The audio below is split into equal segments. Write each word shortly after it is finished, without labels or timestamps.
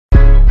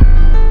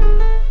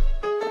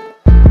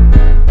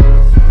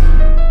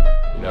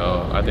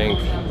think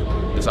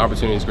this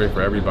opportunity is great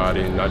for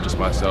everybody, not just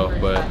myself.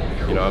 But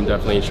I'm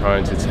definitely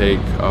trying to take,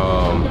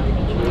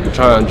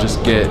 trying to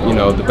just get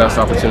the best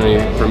opportunity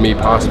for me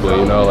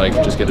possible. Like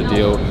just get a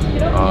deal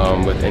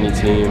with any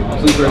team.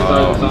 I'm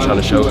trying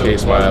to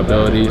showcase my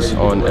abilities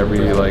on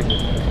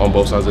on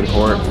both sides of the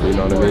court. You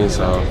know what I mean?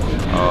 So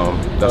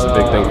that's a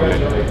big thing for me.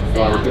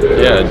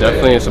 Yeah,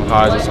 definitely some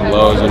highs and some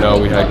lows.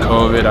 We had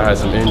COVID, I had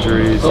some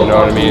injuries. You know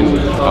what I mean?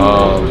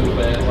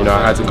 I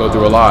had to go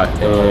through a lot,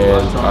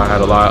 and I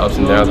had a lot of ups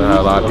and downs. I had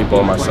a lot of people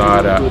on my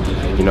side.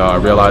 I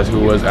realized who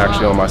was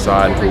actually on my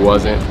side and who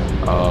wasn't,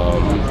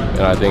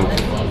 and I think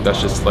that's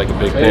just like a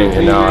big thing.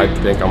 And now I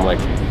think I'm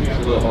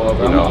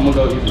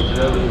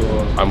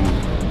I'm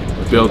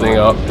building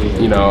up.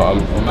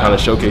 I'm kind of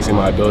showcasing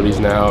my abilities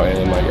now,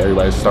 and like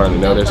everybody's starting to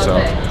notice. So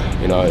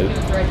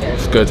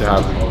it's good to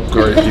have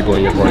great people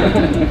in your corner.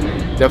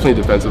 Definitely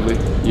defensively.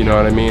 You know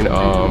what I mean?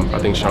 I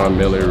think Sean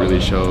Miller really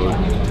showed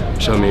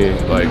me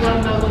like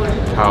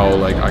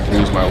how I can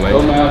use my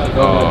length,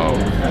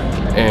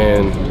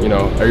 and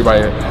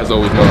everybody has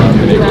always known I've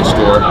been able to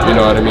score. You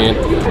know what I mean?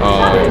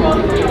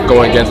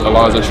 Going against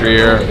Alonzo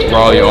Trier,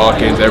 Raleigh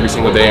Hawkins every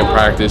single day in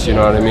practice. You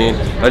know what I mean?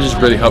 That just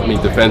really helped me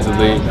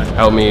defensively,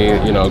 helped me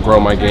grow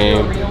my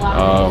game.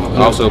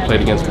 I also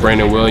played against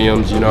Brandon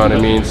Williams. You know what I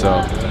mean?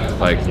 So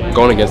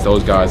going against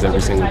those guys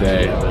every single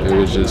day, it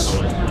was just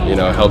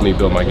helped me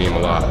build my game a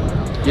lot.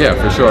 Yeah,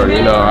 for sure.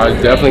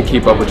 I definitely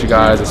keep up with you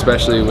guys,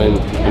 especially when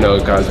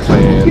guys are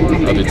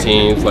playing other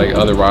teams,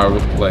 other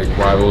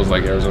rivals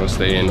like Arizona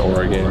State and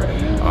Oregon,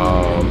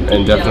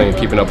 and definitely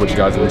keeping up with you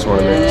guys in the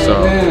tournament. So,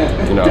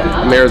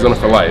 I'm Arizona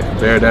for life.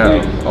 Bear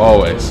down,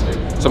 always.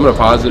 Some of the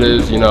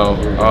positives,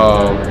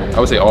 I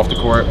would say off the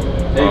court.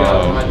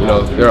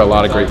 There are a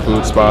lot of great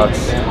food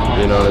spots.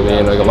 You know what I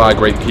mean? A lot of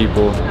great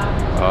people.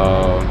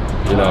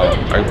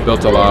 I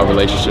built a lot of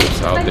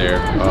relationships out there.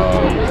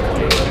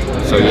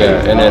 So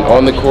yeah, and then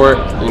on the court,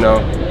 I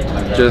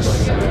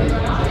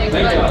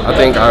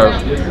think I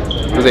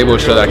was able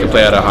to show that I can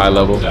play at a high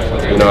level.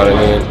 You know what I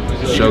mean?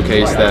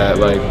 Showcase that,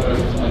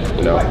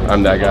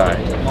 I'm that guy.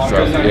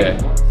 So yeah.